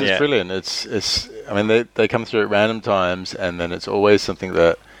it's because it's brilliant. It's. I mean, they come through at random times, and then it's always something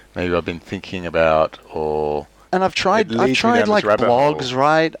that maybe I've been thinking about, or. And I've tried like blogs,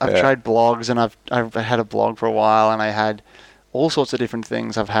 right? I've tried blogs, and I've had a blog for a while, and I had all sorts of different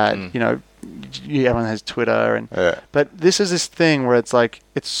things. I've had, everyone has Twitter, but this is this thing where it's like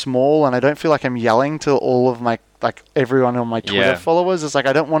it's small, and I don't feel like I'm yelling to all of my everyone on my Twitter followers. It's like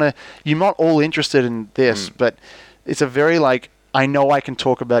I don't want to. You're not all interested in this, but it's a very I know I can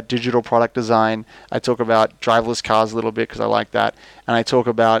talk about digital product design. I talk about driverless cars a little bit because I like that, and I talk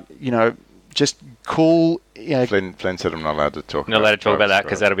about just cool. Flynn said I'm not allowed to talk. Not allowed to talk about that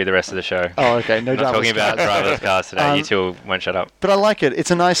because that'll be the rest of the show. Oh, okay. No, not talking about driverless cars today. You two won't shut up. But I like it.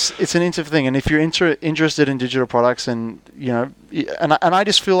 It's an interesting thing, and if you're interested in digital products, and and I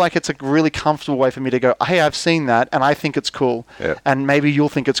just feel like it's a really comfortable way for me to go, hey, I've seen that, and I think it's cool, and maybe you'll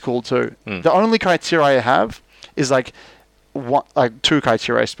think it's cool too. The only criteria I have is 2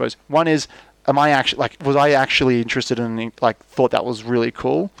 criteria, I suppose. One is, am I actually was I actually interested in thought that was really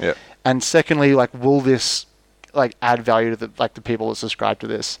cool? Yeah. And secondly, will this add value to the people that subscribe to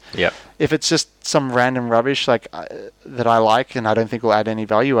this? Yeah. If it's just some random rubbish that I like and I don't think will add any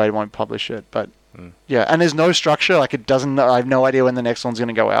value, I won't publish it. But yeah, and there's no structure. It doesn't. I have no idea when the next one's going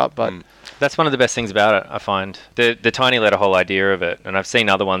to go out. But that's one of the best things about it. I find the Tiny Letter whole idea of it, and I've seen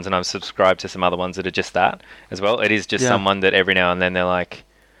other ones, and I've subscribed to some other ones that are just that as well. It is just someone that every now and then they're like,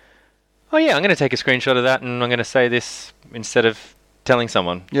 oh yeah, I'm going to take a screenshot of that, and I'm going to say this instead of telling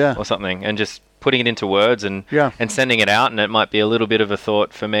someone or something, and just putting it into words and sending it out, and it might be a little bit of a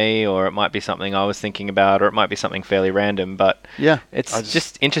thought for me, or it might be something I was thinking about, or it might be something fairly random, but it's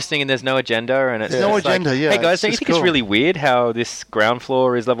just interesting, and there's no agenda, and it's no agenda. Hey guys, don't you think it's really weird how this ground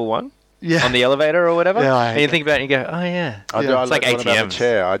floor is level 1 on the elevator or whatever? And you think about it and you go, oh yeah, it's like ATMs.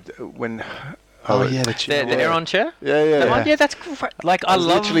 Chair. The chair. The Aeron chair? Yeah. Yeah, that's great. I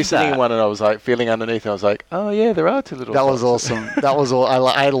love literally sitting in one, and I was feeling underneath, and I was like, oh yeah, there are 2 little. That was awesome. That was all.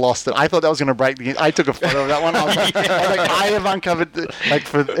 I lost it. I thought that was going to break the. I took a photo of that one. I was like, I have uncovered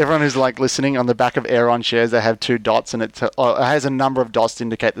for everyone who's listening, on the back of Aeron chairs, they have 2 dots, and it has a number of dots to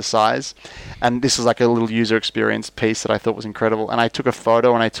indicate the size. And this is a little user experience piece that I thought was incredible. And I took a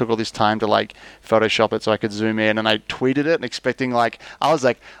photo, and I took all this time to Photoshop it so I could zoom in, and I tweeted it, and expecting I was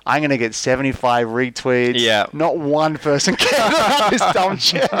I'm going to get 75 retweets. Yeah. Not one person cared about this dumb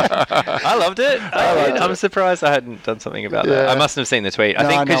chair. I loved it. I'm surprised I hadn't done something about that. I mustn't have seen the tweet. I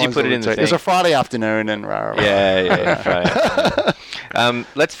think because you put it in the thing. It was a Friday afternoon, and Friday.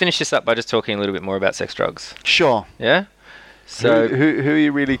 Let's finish this up by just talking a little bit more about sex drugs. Sure. Yeah. So who are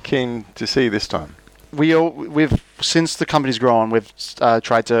you really keen to see this time? We've since the company's grown, we've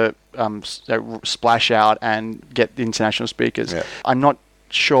tried to splash out and get the international speakers. Yeah. I'm not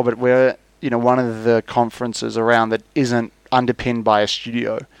sure, but we're one of the conferences around that isn't underpinned by a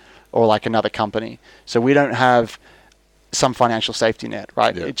studio or another company. So we don't have some financial safety net,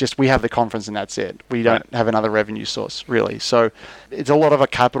 right? Yeah. We have the conference and that's it. We don't have another revenue source, really. So it's a lot of a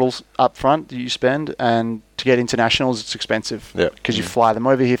capital up front that you spend, and to get internationals, it's expensive because you fly them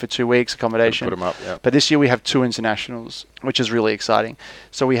over here for 2 weeks, accommodation. Put them up, But this year we have 2 internationals, which is really exciting.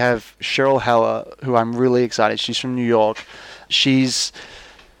 So we have Cheryl Heller, who I'm really excited. She's from New York. She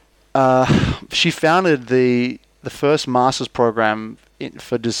founded the first master's program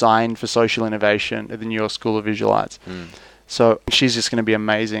for design for social innovation at the New York School of Visual Arts. So she's just going to be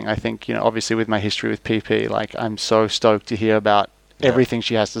amazing. I think, obviously with my history with PP, I'm so stoked to hear about everything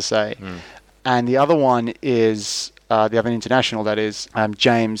she has to say. And the other one is, the other international, that is,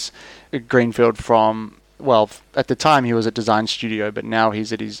 James Greenfield from, at the time he was at Design Studio, but now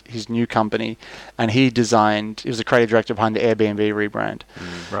he's at his new company, and he was the creative director behind the Airbnb rebrand.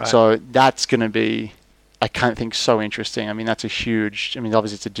 Right. So that's going to be, I can't think, so interesting. I mean, that's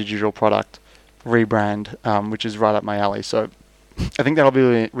obviously it's a digital product rebrand, which is right up my alley. So I think that'll be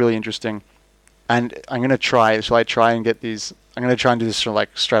really, really interesting. And I'm going to try. Shall I try and get these? I'm going to try and do this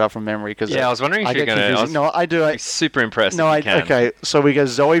straight up from memory because I was wondering if you're going to. No, I do. Super impressed. No, okay. So we got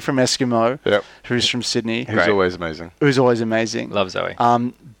Zoe from Eskimo, who's from Sydney, who's always amazing. Love Zoe.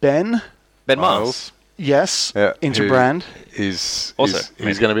 Ben Miles. Yes, Interbrand. He's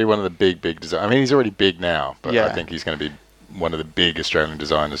going to be one of the big designers. I mean, he's already big now, but I think he's going to be one of the big Australian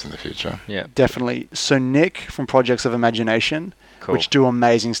designers in the future. Yeah, definitely. So Nick from Projects of Imagination, which do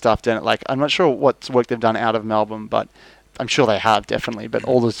amazing stuff down at I'm not sure what work they've done out of Melbourne, but I'm sure they have, definitely, but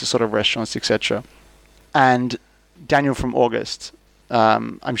all those sort of restaurants, etc. And Daniel from August,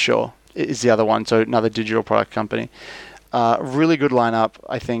 I'm sure, is the other one, so another digital product company. Really good lineup,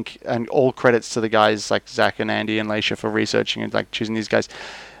 I think, and all credits to the guys like Zach and Andy and Leisha for researching and like choosing these guys.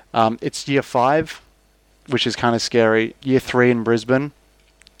 It's year 5, which is kind of scary. Year 3 in Brisbane.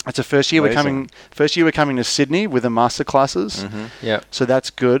 It's the first year we're coming to Sydney with the masterclasses. Mm-hmm. Yeah. So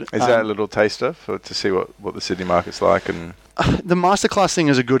that's good. Is that a little taster to see what the Sydney market's like? And the masterclass thing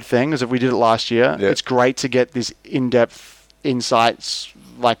is a good thing, as if we did it last year. Yeah. It's great to get this in-depth insights,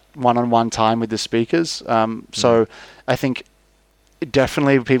 like one-on-one time with the speakers. So I think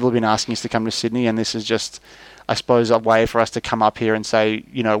definitely people have been asking us to come to Sydney, and this is just, I suppose, a way for us to come up here and say,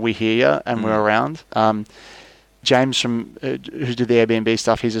 we hear you and we're around. James from who did the Airbnb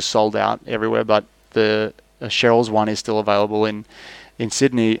stuff, he's just sold out everywhere, but the Cheryl's one is still available in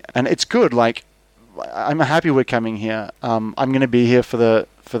Sydney, and it's good. Like, I'm happy we're coming here. I'm going to be here for the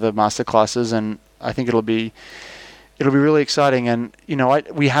masterclasses, and I think it'll be really exciting. And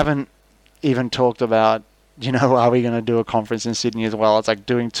we haven't even talked about, are we going to do a conference in Sydney as well? It's like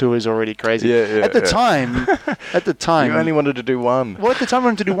doing two is already crazy. Yeah, at the time, you only wanted to do one. Well, at the time we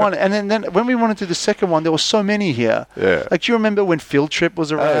wanted to do one, and then when we wanted to do the second one, there were so many here. Yeah. Like, do you remember when Field Trip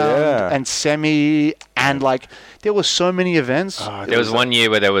was around and Semi, and like there were so many events. There was one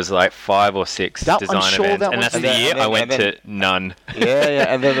year where there was like 5 or 6 design events, and that's the year I went to none.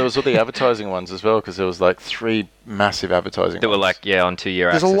 Yeah, and then there was all the advertising ones as well, because there was like 3 massive advertising that were ones. like on 2-year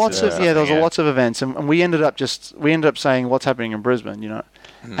There's access. there was lots of events, and we ended up saying what's happening in Brisbane,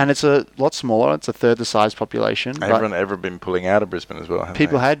 and it's a lot smaller. It's a third the size population. Everyone ever been pulling out of Brisbane as well?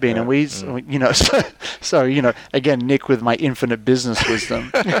 People had been, and we, so again, Nick with my infinite business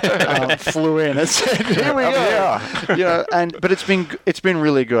wisdom flew in and said, "Here we go." But it's been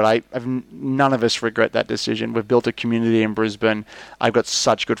really good. None of us regret that decision. We've built a community in Brisbane. I've got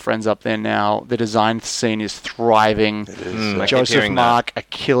such good friends up there now. The design scene is thriving. It is. Joseph Mark are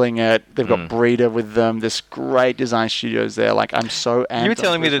killing it. They've got Breeder with them. There's great design studios there. Like, I'm so amped. You were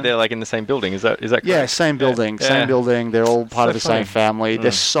telling me that they're like in the same building. Is that correct? Yeah, same building. Same building. They're all part of the same family.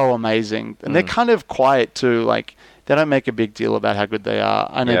 They're so amazing. And they're kind of quiet too. Like, they don't make a big deal about how good they are.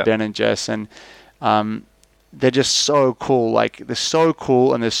 I know Ben and Jess, and they're just so cool. Like, they're so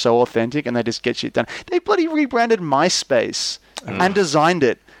cool and they're so authentic, and they just get shit done. They bloody rebranded MySpace and designed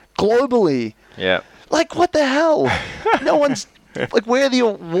it globally. Yeah. Like, what the hell? No one's... Like, where are the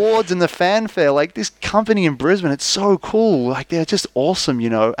awards and the fanfare? Like, this company in Brisbane, it's so cool. Like, they're just awesome,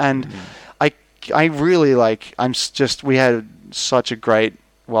 And I really, like, we had such a great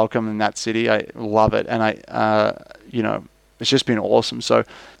welcome in that city. I love it. And it's just been awesome. So,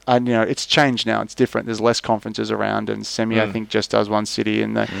 it's changed now. It's different. There's less conferences around, and Semi, I think, just does one city.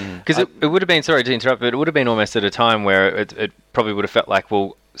 Because it would have been, sorry to interrupt, but it would have been almost at a time where it probably would have felt like,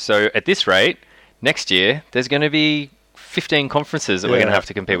 well, so at this rate, next year, there's going to be 15 conferences that we're going to have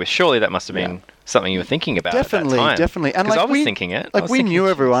to compete with. Surely that must have been something you were thinking about definitely, at that time. Definitely. And like, I was thinking it. Like, we knew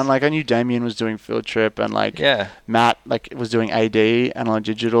everyone. Like, I knew Damien was doing Field Trip, and like Matt was doing AD, Analog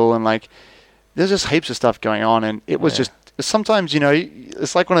Digital, and like there's just heaps of stuff going on, and it was just sometimes,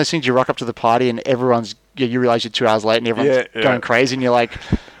 it's like one of those things, you rock up to the party and everyone's, you realize you're 2 hours late and everyone's going crazy, and you're like,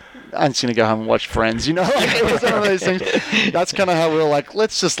 I'm just going to go home and watch Friends, Like, it was one of those things. That's kind of how we were like,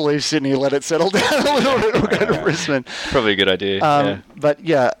 let's just leave Sydney, let it settle down a little bit, we'll go to Brisbane. Probably a good idea. But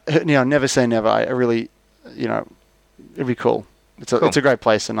never say never. I really, it'd be cool. It's a great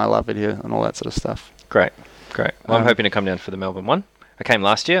place, and I love it here and all that sort of stuff. Great. Well, I'm hoping to come down for the Melbourne one. I came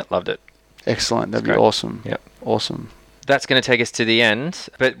last year, loved it. Excellent. That'd be awesome. Yep. Awesome. That's going to take us to the end,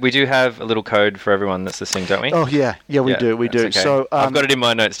 but we do have a little code for everyone that's listening, don't we? Oh, yeah. Yeah, we do. Okay. So I've got it in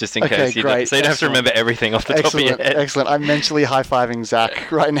my notes just in case. Great. So you don't have to remember everything off the top of your head. Excellent. I'm mentally high-fiving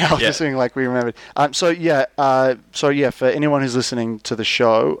Zach right now, just saying like we remembered. For anyone who's listening to the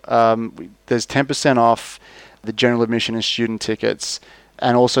show, there's 10% off the general admission and student tickets,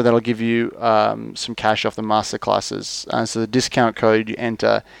 and also that'll give you some cash off the masterclasses. So the discount code you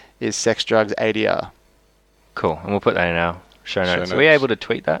enter is SexDrugsADR. Cool, and we'll put that in our show notes. Are we able to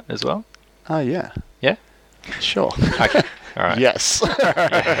tweet that as well? Oh, yeah. Yeah? Sure. Okay, all right. Yes.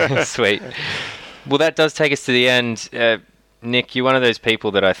 Yeah, sweet. Well, that does take us to the end. Nick, you're one of those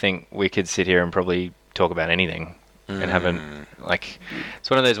people that I think we could sit here and probably talk about anything and haven't, like, it's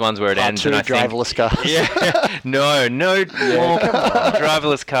one of those ones where it ends and I driverless think... cars. Yeah. No. Oh, come on.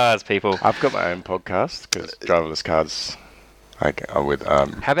 Driverless cars, people. I've got my own podcast, because driverless cars... with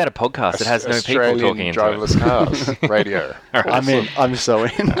how about a podcast that has no Australian people talking into driverless cars radio? Right. I'm so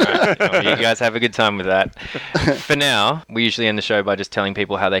in. Right. Well, you guys have a good time with that. For now, we usually end the show by just telling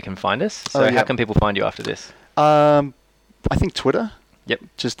people how they can find us. So how can people find you after this? I think Twitter. Yep.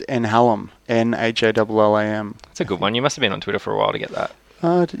 Just Nhallam, Nhallam. It's a good one. You must have been on Twitter for a while to get that.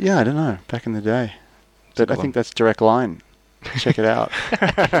 Yeah, I don't know. Back in the day. But I think that's direct line. Check it out.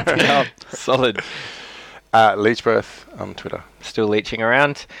 Solid. Leech Breath on Twitter. Still leeching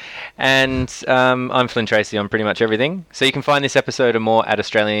around. And I'm Flynn Tracy on pretty much everything. So you can find this episode and more at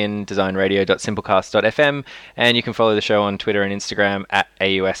australiandesignradio.simplecast.fm, and you can follow the show on Twitter and Instagram at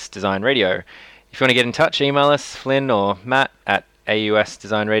AUS Design Radio. If you want to get in touch, email us, Flynn or Matt, at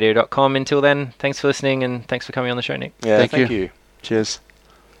ausdesignradio.com. Until then, thanks for listening and thanks for coming on the show, Nick. Yeah, Thank you. Cheers.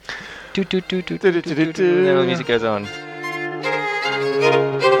 And then all the music goes on.